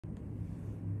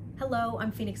Hello,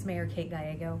 I'm Phoenix Mayor Kate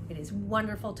Gallego. It is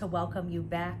wonderful to welcome you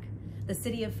back. The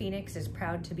City of Phoenix is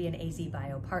proud to be an AZ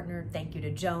Bio partner. Thank you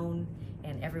to Joan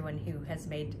and everyone who has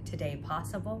made today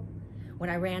possible.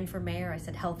 When I ran for mayor, I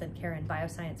said health and care and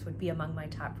bioscience would be among my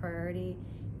top priority,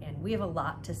 and we have a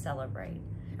lot to celebrate.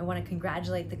 I want to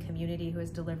congratulate the community who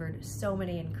has delivered so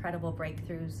many incredible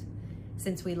breakthroughs.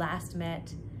 Since we last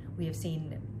met, we have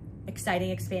seen exciting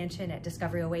expansion at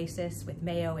Discovery Oasis with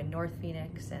Mayo in North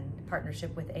Phoenix and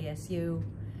partnership with ASU.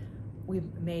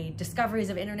 We've made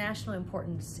discoveries of international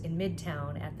importance in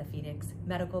Midtown at the Phoenix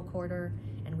Medical Corridor,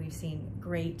 and we've seen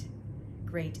great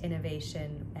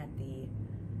innovation at the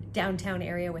downtown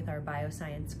area with our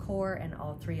bioscience core and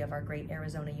all three of our great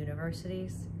Arizona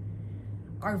universities.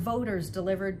 Our voters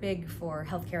delivered big for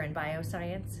healthcare and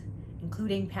bioscience,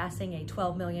 including passing a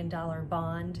 $12 million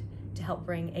bond to help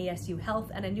bring ASU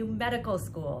Health and a new medical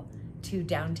school to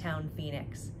downtown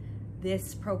Phoenix.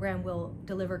 This program will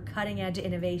deliver cutting-edge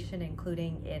innovation,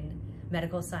 including in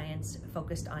medical science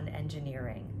focused on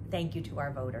engineering. Thank you to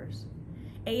our voters.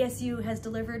 ASU has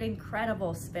delivered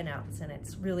incredible spin-outs, and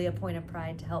it's really a point of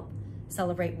pride to help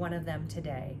celebrate one of them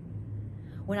today.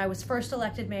 When I was first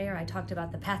elected mayor, I talked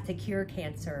about the path to cure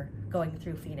cancer going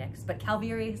through Phoenix, but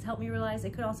Calvary has helped me realize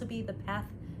it could also be the path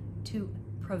to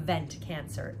prevent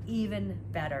cancer, even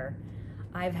better.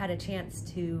 I've had a chance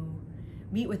to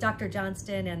meet with Dr.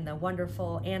 Johnston and the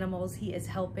wonderful animals he is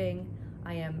helping.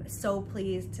 I am so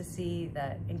pleased to see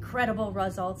the incredible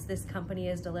results this company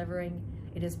is delivering.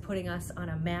 It is putting us on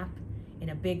a map in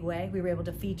a big way. We were able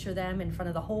to feature them in front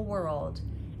of the whole world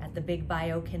at the Big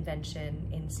Bio Convention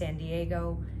in San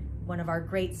Diego. One of our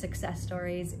great success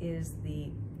stories is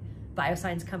the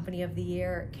Bioscience Company of the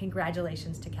Year.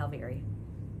 Congratulations to Calvary.